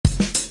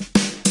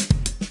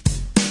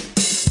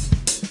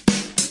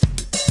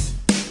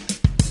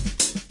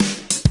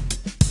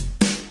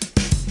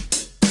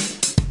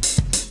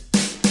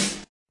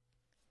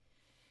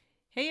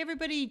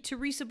everybody.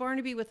 Teresa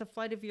Barnaby with the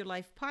Flight of Your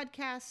Life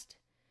podcast.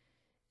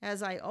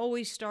 As I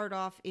always start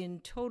off in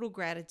total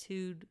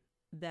gratitude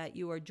that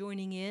you are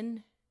joining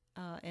in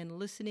and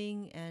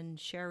listening and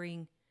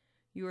sharing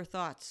your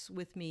thoughts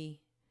with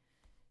me.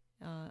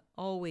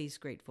 Always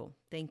grateful.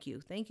 Thank you.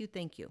 Thank you.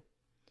 Thank you.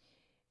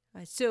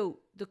 So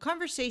the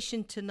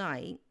conversation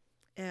tonight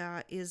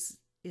is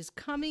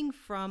coming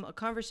from a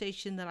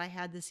conversation that I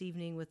had this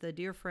evening with a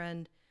dear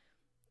friend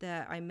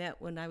that I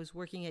met when I was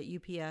working at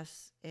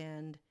UPS,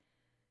 and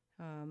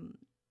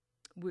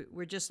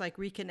we're just like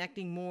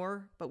reconnecting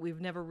more, but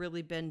we've never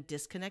really been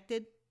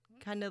disconnected,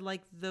 kind of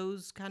like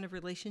those kind of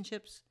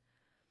relationships.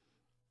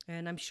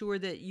 And I'm sure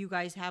that you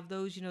guys have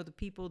those, the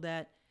people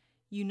that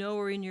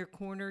are in your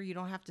corner. You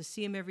don't have to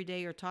see them every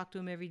day or talk to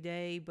them every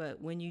day,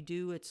 but when you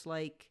do, it's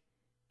like,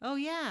 oh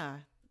yeah,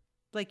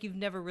 like you've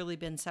never really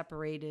been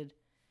separated.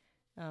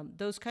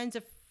 Those kinds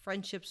of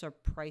friendships are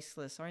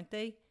priceless, aren't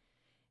they?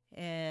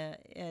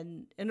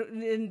 And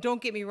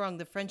don't get me wrong,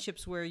 the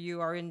friendships where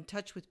you are in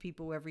touch with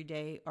people every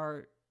day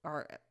are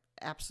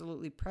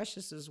absolutely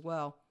precious as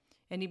well.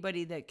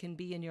 Anybody that can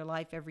be in your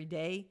life every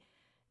day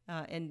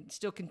and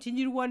still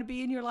continue to want to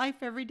be in your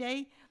life every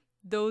day,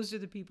 those are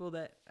the people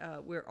that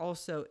we're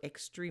also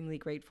extremely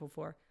grateful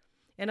for.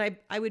 And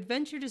I would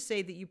venture to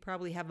say that you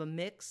probably have a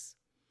mix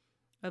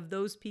of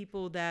those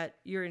people that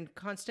you're in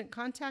constant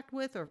contact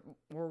with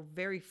or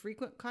very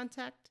frequent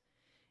contact.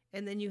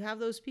 And then you have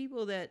those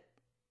people that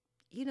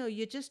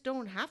you just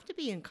don't have to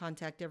be in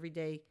contact every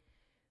day,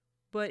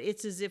 but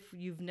it's as if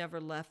you've never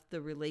left the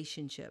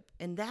relationship.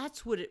 And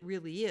that's what it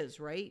really is,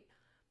 right?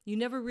 You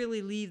never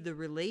really leave the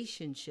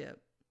relationship.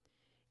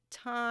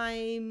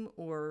 Time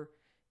or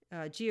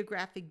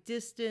geographic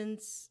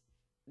distance,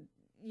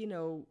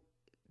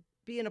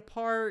 being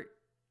apart,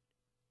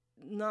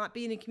 not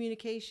being in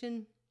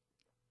communication,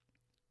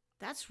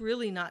 that's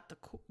really not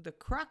the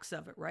crux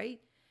of it,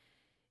 right?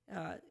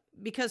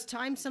 Because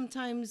time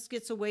sometimes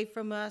gets away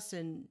from us,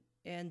 and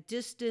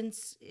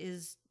distance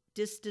is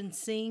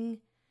distancing.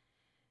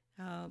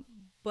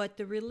 But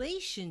the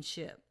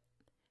relationship,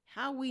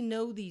 how we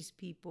know these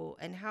people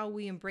and how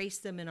we embrace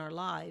them in our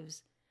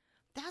lives,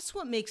 that's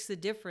what makes the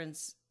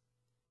difference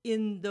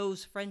in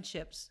those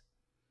friendships.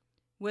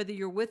 Whether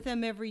you're with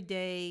them every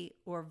day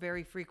or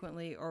very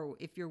frequently, or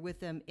if you're with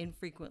them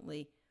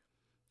infrequently,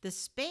 the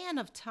span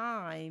of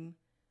time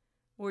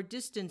or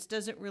distance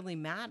doesn't really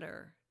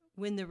matter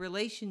when the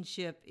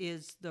relationship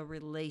is the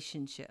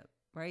relationship,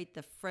 right?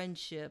 The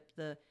friendship,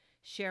 the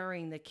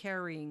sharing, the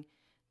caring,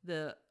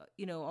 the,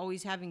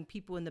 always having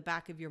people in the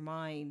back of your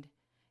mind.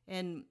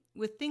 And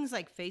with things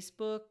like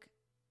Facebook,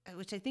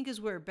 which I think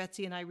is where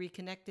Betsy and I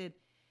reconnected,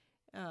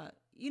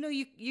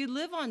 you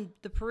live on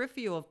the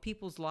peripheral of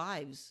people's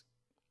lives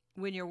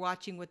when you're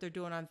watching what they're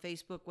doing on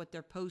Facebook, what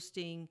they're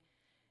posting.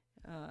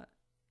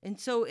 And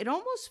so it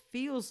almost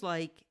feels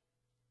like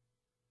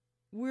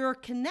we're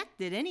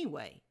connected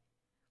anyway,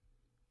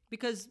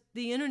 because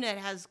the internet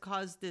has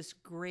caused this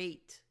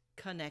great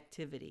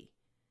connectivity,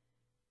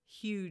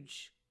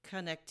 huge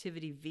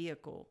connectivity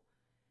vehicle.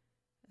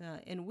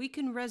 And we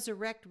can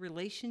resurrect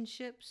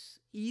relationships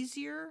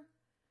easier.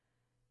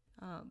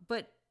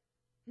 But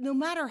no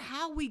matter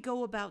how we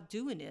go about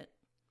doing it,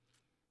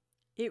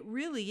 it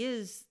really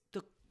is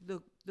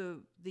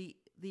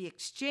the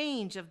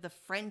exchange of the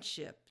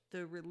friendship,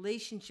 the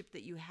relationship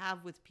that you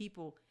have with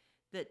people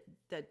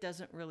that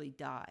doesn't really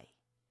die.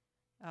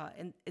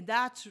 And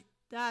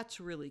that's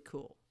really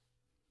cool.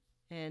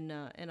 And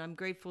I'm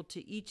grateful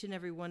to each and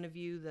every one of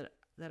you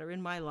that are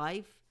in my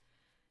life,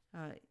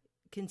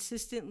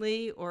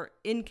 consistently or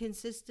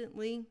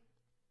inconsistently.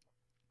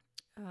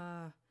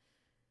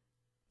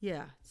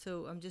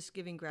 So I'm just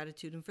giving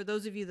gratitude. And for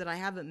those of you that I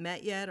haven't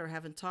met yet or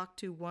haven't talked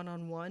to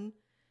one-on-one,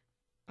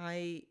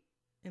 I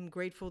am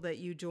grateful that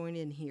you join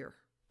in here.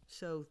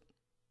 So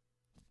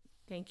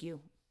thank you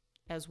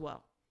as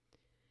well.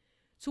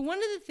 So one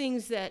of the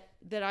things that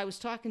I was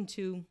talking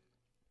to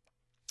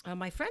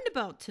my friend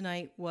about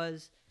tonight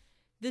was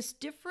this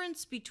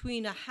difference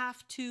between a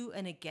have to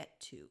and a get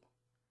to.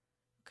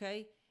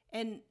 Okay?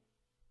 And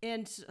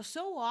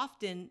so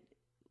often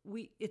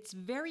it's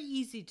very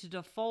easy to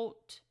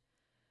default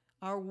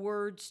our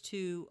words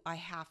to I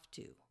have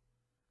to.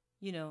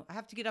 I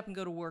have to get up and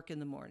go to work in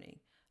the morning.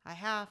 I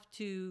have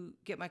to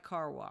get my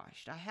car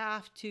washed. I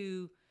have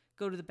to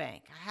go to the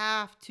bank. I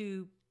have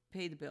to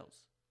pay the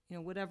bills.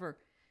 Whatever.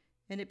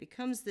 And it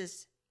becomes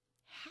this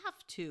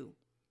have to.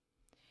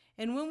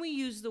 And when we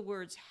use the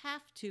words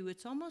have to,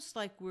 it's almost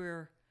like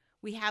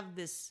we have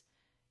this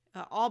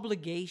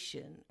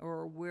obligation,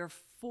 or we're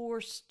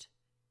forced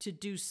to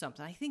do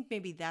something. I think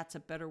maybe that's a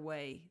better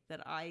way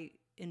that I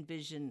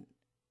envision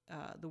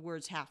the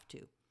words have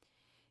to,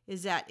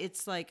 is that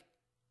it's like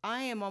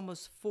I am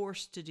almost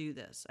forced to do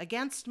this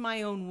against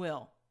my own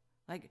will.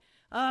 Like,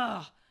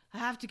 I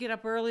have to get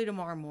up early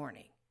tomorrow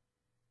morning.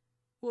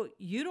 Well,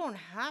 you don't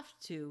have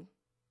to.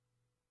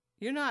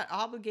 You're not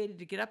obligated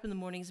to get up in the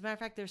morning. As a matter of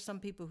fact, there's some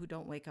people who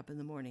don't wake up in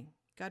the morning.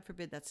 God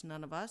forbid that's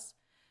none of us.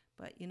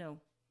 But,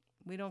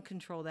 we don't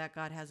control that.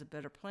 God has a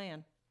better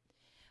plan.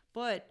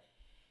 But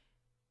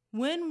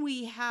When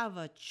we have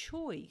a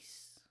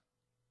choice,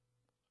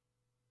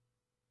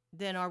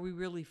 then are we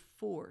really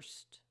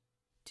forced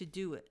to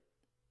do it?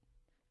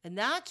 And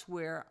that's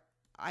where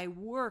I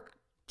work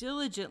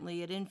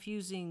diligently at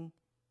infusing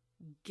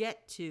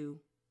get to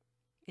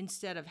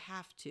instead of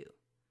have to.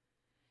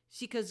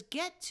 See, because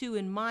get to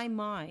in my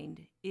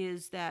mind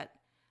is that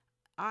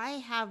I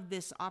have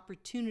this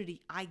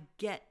opportunity I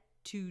get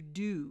to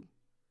do,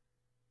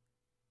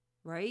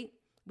 right?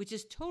 Which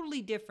is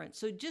totally different.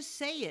 So just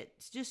say it.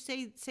 Just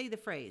say the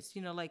phrase,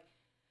 like,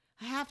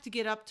 I have to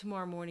get up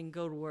tomorrow morning and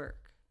go to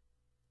work.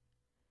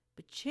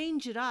 But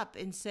change it up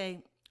and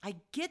say, I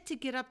get to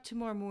get up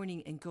tomorrow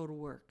morning and go to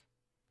work.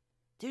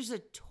 There's a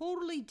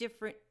totally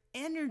different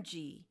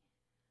energy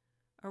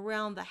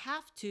around the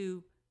have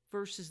to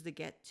versus the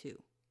get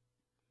to.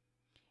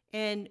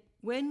 And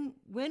when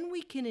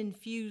we can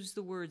infuse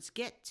the words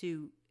get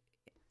to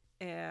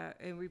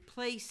and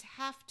replace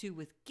have to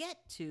with get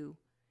to,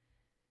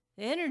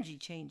 the energy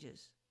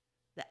changes.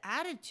 The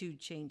attitude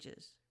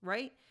changes,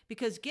 right?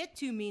 Because get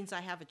to means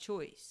I have a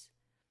choice.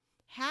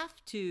 Have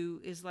to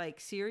is like,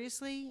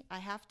 seriously, I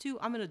have to?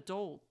 I'm an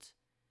adult.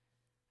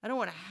 I don't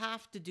want to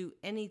have to do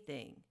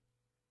anything.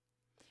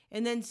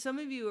 And then some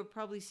of you are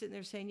probably sitting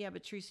there saying, yeah,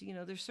 but Teresa,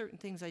 there's certain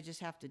things I just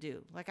have to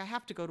do. Like I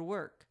have to go to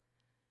work.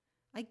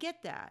 I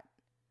get that.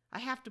 I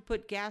have to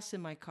put gas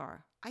in my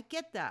car. I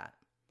get that.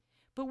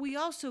 But we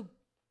also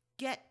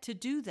get to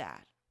do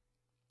that.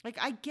 Like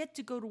I get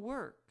to go to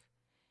work.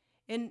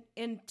 And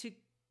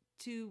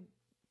to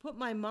put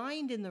my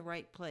mind in the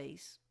right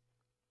place,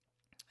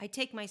 I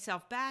take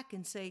myself back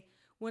and say,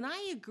 when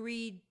I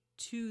agreed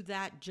to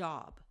that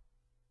job,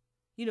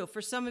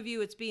 for some of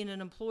you, it's being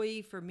an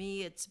employee. For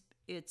me, it's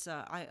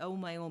I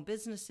own my own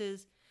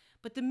businesses.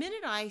 But the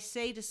minute I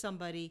say to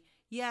somebody,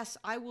 yes,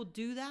 I will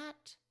do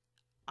that,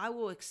 I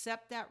will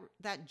accept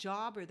that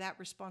job or that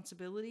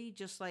responsibility,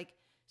 just like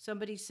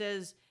somebody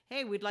says,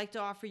 hey, we'd like to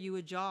offer you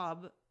a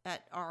job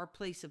at our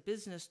place of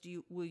business.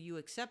 Will you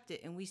accept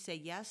it? And we say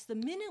yes. The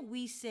minute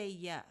we say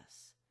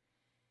yes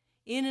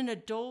in an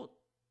adult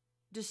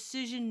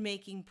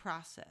decision-making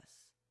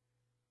process,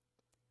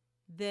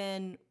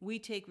 then we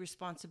take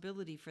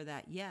responsibility for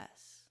that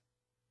yes.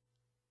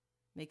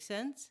 Make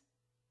sense?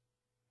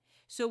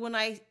 So when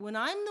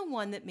I'm the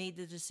one that made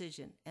the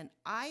decision and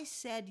I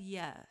said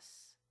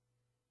yes,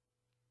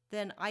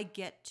 then I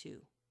get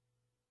to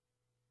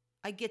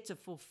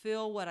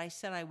fulfill what I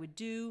said I would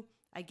do.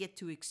 I get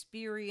to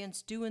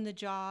experience doing the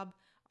job.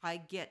 I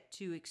get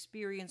to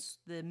experience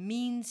the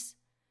means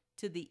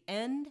to the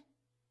end,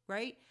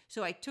 right?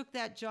 So I took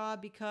that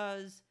job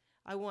because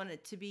I want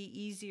it to be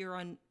easier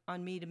on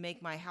me to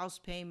make my house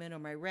payment or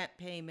my rent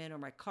payment or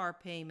my car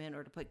payment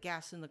or to put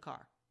gas in the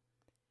car.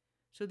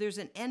 So there's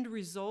an end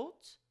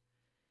result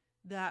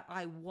that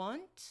I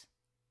want,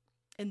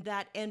 and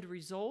that end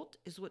result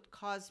is what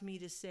caused me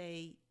to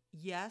say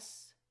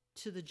yes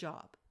to the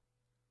job.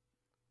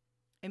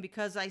 And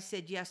because I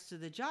said yes to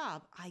the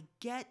job, I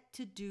get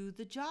to do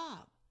the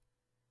job.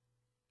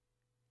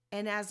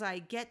 And as I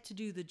get to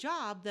do the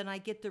job, then I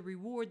get the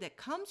reward that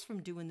comes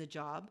from doing the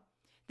job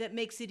that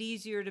makes it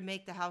easier to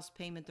make the house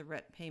payment, the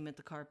rent payment,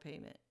 the car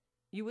payment.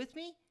 You with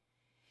me?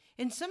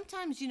 And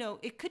sometimes,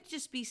 it could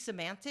just be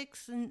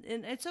semantics. And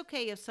it's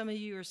okay if some of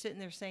you are sitting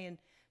there saying,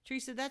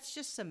 Teresa, that's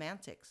just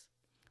semantics.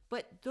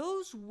 But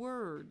those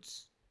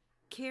words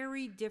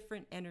carry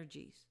different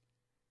energies.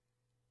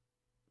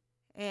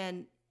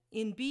 And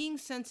in being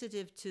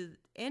sensitive to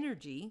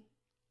energy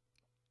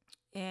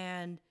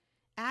and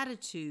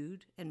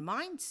attitude and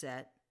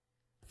mindset,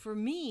 for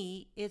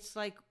me, it's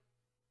like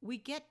we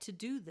get to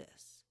do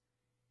this.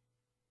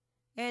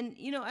 And,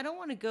 I don't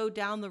want to go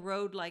down the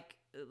road like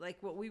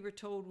what we were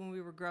told when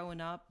we were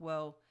growing up.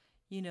 Well,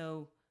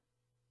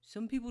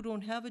 some people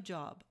don't have a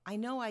job. I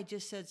know I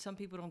just said some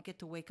people don't get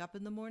to wake up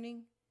in the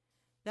morning.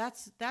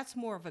 That's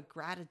more of a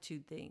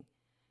gratitude thing.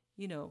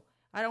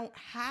 I don't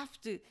have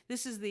to.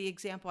 This is the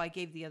example I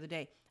gave the other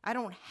day. I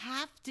don't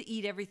have to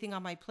eat everything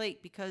on my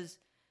plate because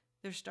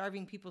there's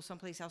starving people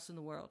someplace else in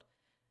the world.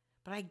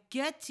 But I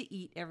get to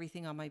eat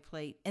everything on my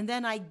plate. And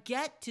then I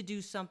get to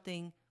do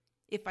something,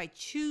 if I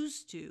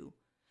choose to,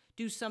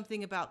 do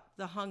something about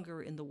the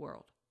hunger in the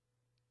world.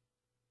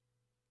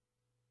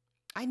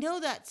 I know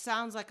that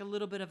sounds like a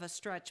little bit of a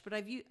stretch, but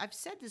I've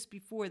said this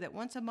before, that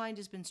once a mind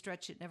has been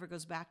stretched, it never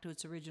goes back to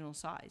its original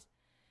size.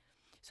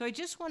 So I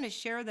just want to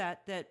share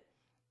that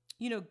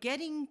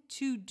getting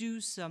to do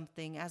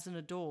something as an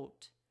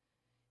adult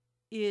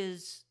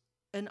is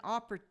an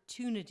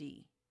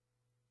opportunity.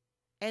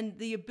 And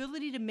the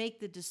ability to make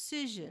the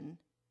decision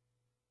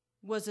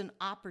was an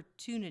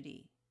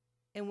opportunity.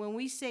 And when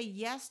we say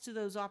yes to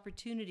those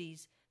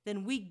opportunities,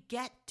 then we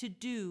get to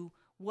do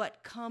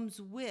what comes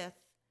with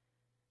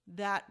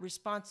that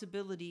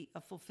responsibility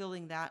of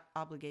fulfilling that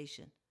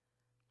obligation.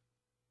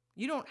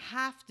 You don't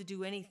have to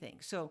do anything.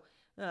 So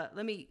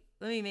let me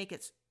make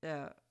it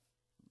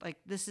like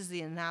this is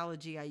the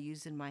analogy I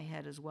use in my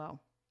head as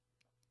well.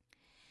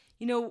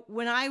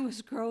 When I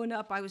was growing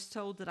up, I was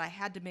told that I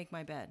had to make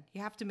my bed.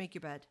 You have to make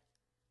your bed.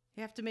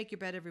 You have to make your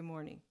bed every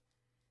morning.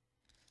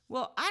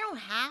 Well, I don't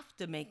have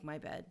to make my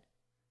bed.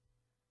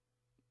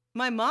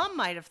 My mom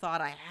might have thought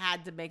I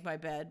had to make my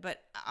bed,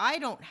 but I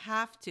don't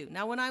have to.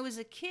 Now, when I was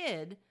a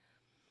kid,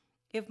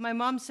 if my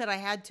mom said I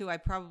had to, I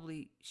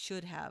probably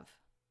should have.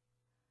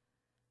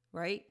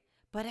 Right?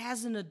 But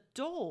as an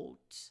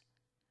adult,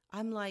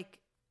 I'm like,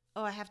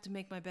 oh, I have to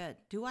make my bed.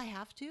 Do I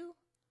have to?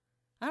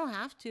 I don't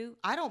have to.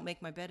 I don't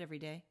make my bed every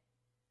day.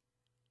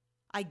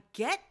 I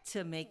get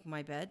to make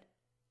my bed.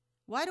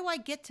 Why do I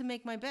get to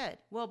make my bed?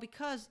 Well,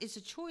 because it's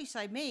a choice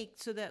I make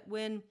so that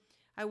when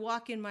I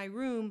walk in my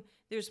room,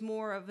 there's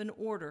more of an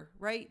order,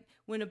 right?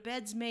 When a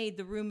bed's made,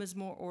 the room is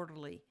more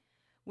orderly.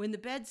 When the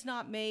bed's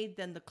not made,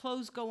 then the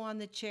clothes go on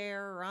the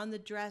chair or on the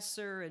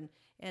dresser,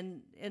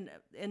 and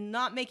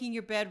not making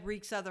your bed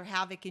wreaks other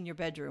havoc in your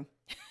bedroom.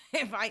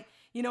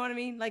 You know what I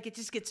mean? Like, it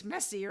just gets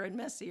messier and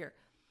messier.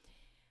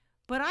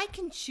 But I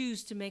can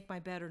choose to make my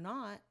bed or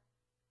not.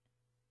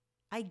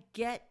 I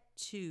get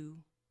to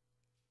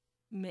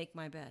make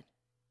my bed.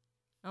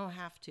 I don't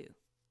have to.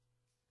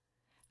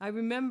 I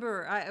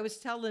remember I was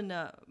telling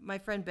my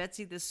friend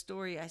Betsy this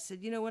story. I said,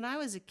 when I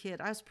was a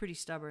kid, I was pretty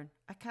stubborn.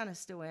 I kind of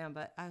still am,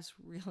 but I was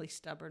really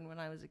stubborn when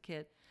I was a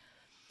kid.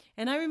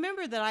 And I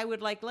remember that I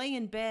would like lay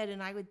in bed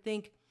and I would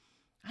think,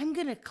 I'm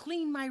going to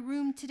clean my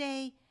room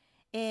today.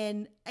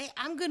 And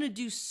I'm going to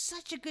do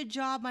such a good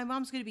job. My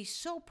mom's going to be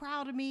so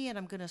proud of me, and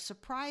I'm going to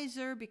surprise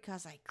her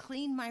because I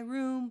cleaned my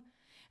room.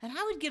 And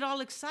I would get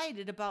all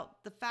excited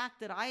about the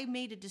fact that I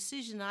made a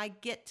decision I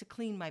get to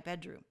clean my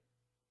bedroom.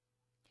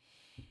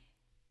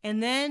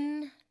 And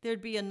then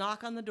there'd be a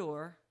knock on the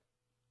door,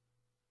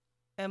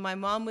 and my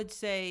mom would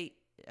say,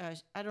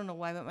 I don't know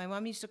why, but my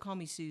mom used to call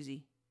me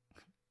Susie.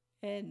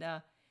 And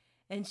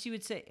she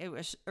would say,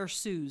 or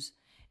Suze.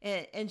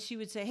 And she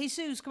would say, hey,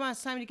 Suze, come on,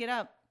 it's time to get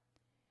up.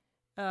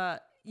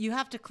 You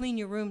have to clean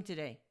your room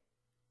today.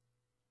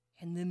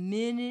 And the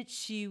minute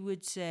she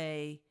would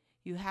say,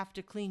 you have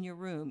to clean your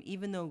room,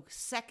 even though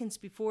seconds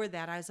before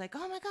that, I was like,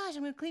 oh my gosh,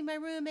 I'm going to clean my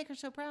room, make her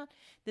so proud.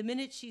 The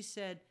minute she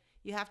said,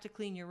 you have to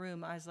clean your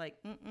room, I was like,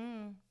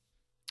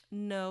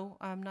 no,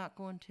 I'm not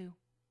going to.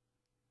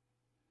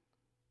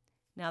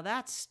 Now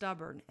that's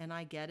stubborn, and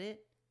I get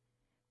it.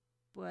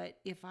 But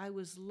if I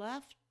was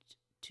left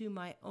to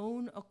my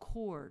own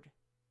accord,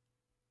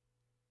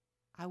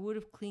 I would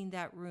have cleaned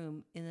that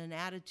room in an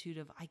attitude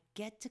of, I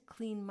get to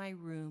clean my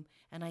room,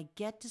 and I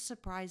get to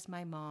surprise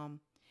my mom,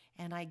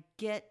 and I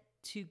get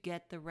to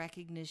get the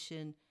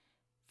recognition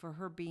for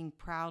her being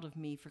proud of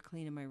me for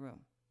cleaning my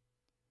room.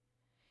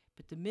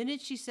 But the minute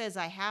she says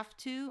I have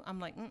to, I'm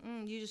like,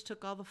 you just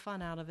took all the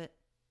fun out of it.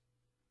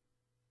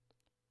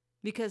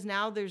 Because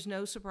now there's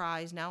no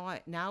surprise. Now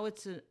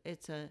it's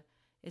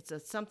a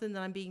something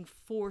that I'm being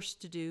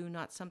forced to do,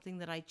 not something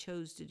that I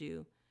chose to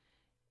do.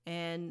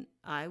 And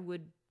I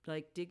would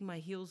like dig my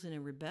heels in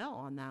and rebel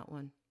on that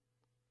one.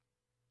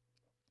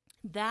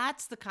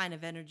 That's the kind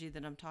of energy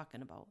that I'm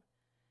talking about.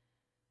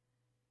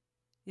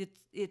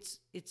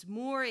 It's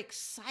more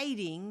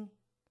exciting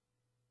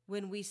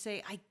when we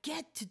say, I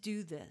get to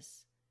do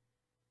this,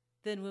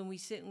 than when we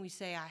sit and we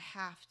say, I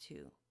have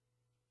to.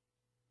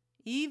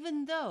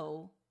 Even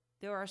though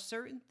there are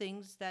certain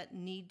things that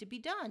need to be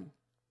done.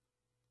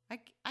 I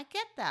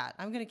get that.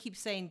 I'm going to keep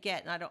saying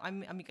get, and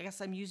I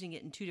guess I'm using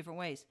it in two different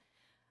ways.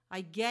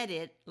 I get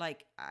it,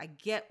 like I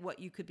get what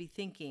you could be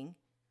thinking.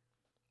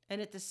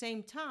 And at the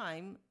same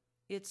time,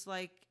 it's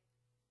like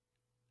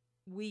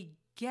we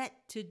get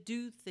to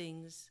do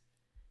things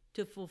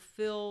to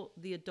fulfill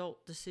the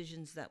adult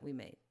decisions that we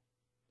made.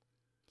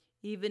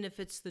 Even if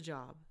it's the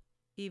job,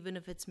 even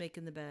if it's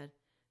making the bed,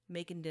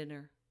 making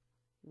dinner,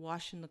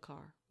 washing the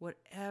car,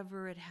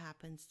 whatever it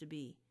happens to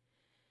be.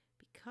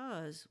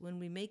 Because when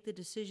we make the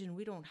decision,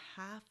 we don't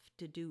have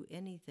to do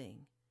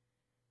anything.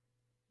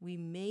 We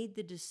made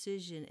the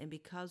decision, and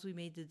because we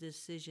made the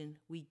decision,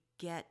 we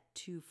get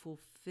to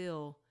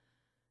fulfill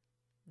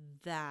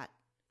that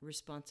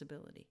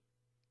responsibility.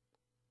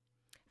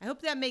 I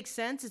hope that makes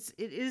sense.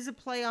 It is a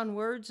play on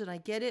words, and I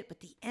get it, but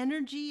the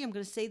energy, I'm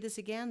going to say this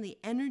again, the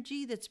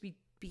energy that's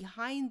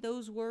behind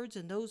those words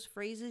and those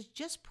phrases,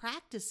 just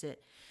practice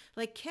it.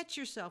 Like, catch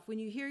yourself when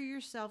you hear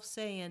yourself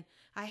saying,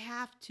 I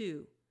have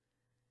to.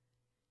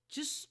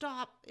 Just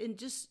stop and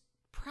just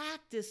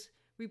practice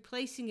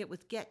replacing it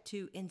with get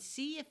to, and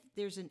see if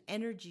there's an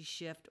energy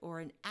shift or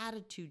an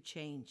attitude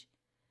change.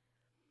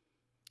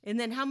 And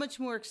then how much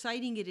more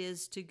exciting it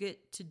is to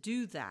get to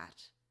do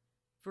that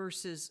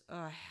versus, oh,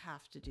 I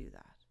have to do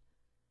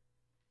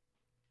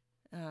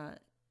that.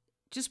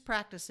 Just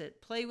practice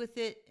it, play with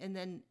it, and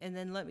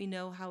then let me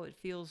know how it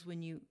feels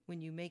when you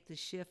make the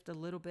shift a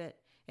little bit.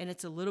 And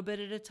it's a little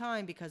bit at a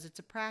time because it's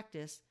a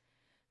practice.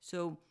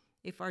 So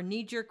if our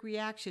knee-jerk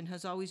reaction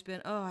has always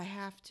been, oh, I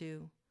have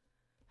to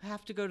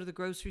go to the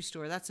grocery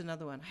store. That's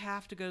another one. I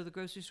have to go to the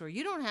grocery store.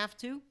 You don't have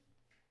to.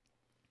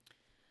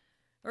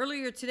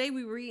 Earlier today,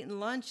 we were eating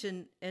lunch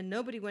and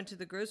nobody went to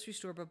the grocery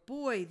store. But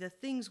boy, the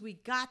things we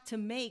got to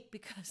make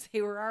because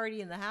they were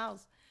already in the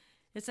house.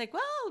 It's like,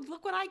 well,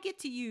 look what I get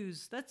to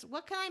use.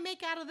 What can I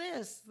make out of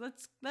this?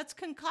 Let's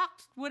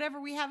concoct whatever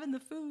we have in the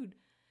food.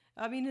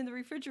 I mean, in the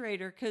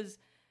refrigerator, because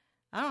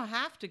I don't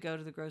have to go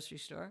to the grocery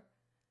store.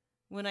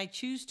 When I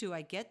choose to,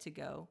 I get to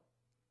go.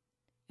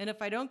 And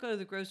if I don't go to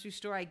the grocery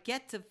store, I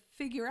get to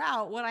figure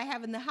out what I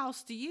have in the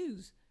house to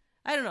use.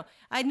 I don't know.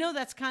 I know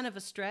that's kind of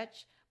a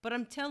stretch, but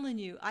I'm telling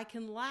you, I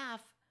can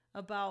laugh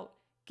about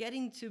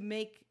getting to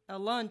make a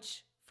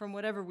lunch from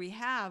whatever we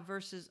have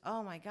versus,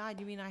 oh my God,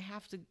 you mean I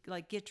have to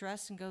like get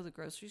dressed and go to the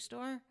grocery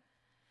store?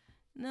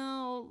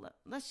 No,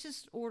 let's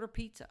just order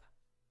pizza.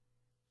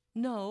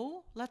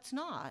 No, let's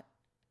not.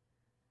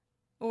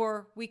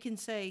 Or we can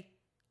say,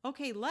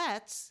 okay,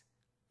 let's.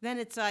 Then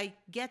it's I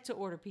get to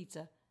order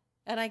pizza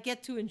and I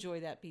get to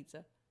enjoy that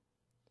pizza.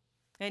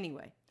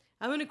 Anyway,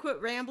 I'm going to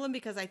quit rambling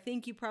because I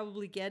think you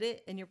probably get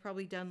it and you're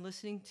probably done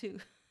listening to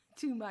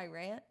my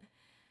rant.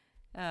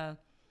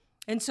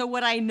 And so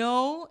what I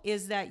know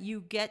is that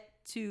you get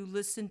to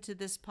listen to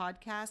this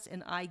podcast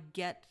and I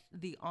get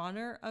the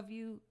honor of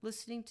you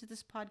listening to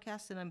this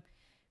podcast. And I'm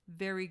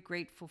very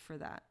grateful for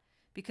that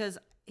because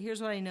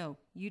here's what I know.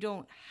 You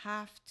don't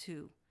have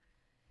to.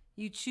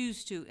 You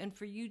choose to. And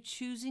for you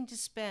choosing to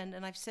spend,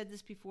 and I've said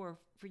this before,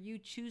 for you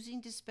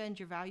choosing to spend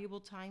your valuable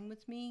time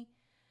with me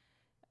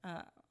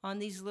on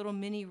these little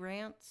mini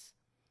rants,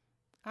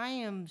 I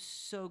am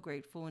so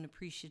grateful and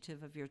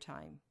appreciative of your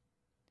time.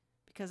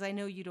 Because I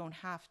know you don't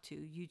have to,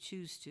 you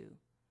choose to.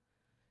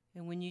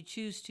 And when you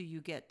choose to,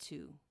 you get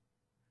to.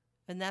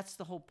 And that's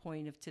the whole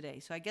point of today.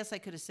 So I guess I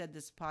could have said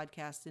this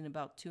podcast in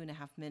about 2.5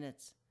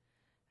 minutes.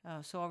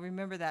 So I'll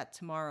remember that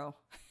tomorrow.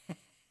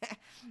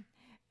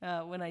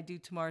 When I do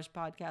tomorrow's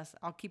podcast,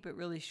 I'll keep it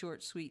really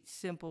short, sweet,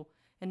 simple,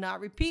 and not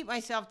repeat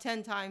myself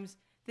 10 times,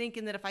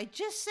 thinking that if I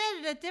just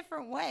said it a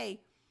different way,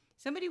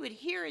 somebody would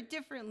hear it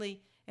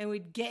differently and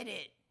would get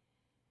it.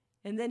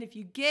 And then if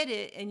you get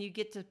it and you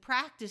get to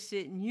practice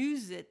it and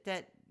use it,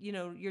 that, you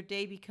know, your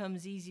day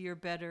becomes easier,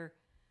 better.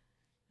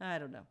 I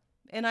don't know.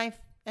 And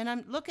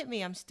I'm look at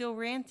me, I'm still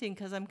ranting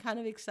because I'm kind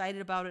of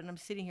excited about it and I'm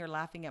sitting here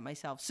laughing at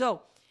myself.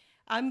 So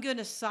I'm going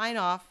to sign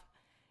off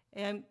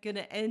and I'm going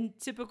to, in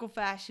typical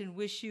fashion,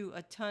 wish you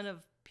a ton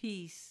of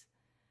peace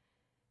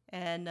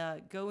and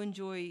go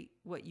enjoy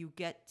what you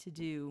get to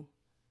do.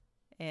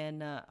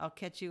 And I'll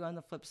catch you on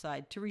the flip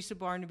side. Teresa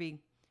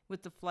Barnaby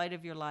with The Flight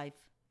of Your Life,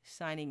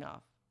 signing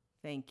off.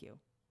 Thank you.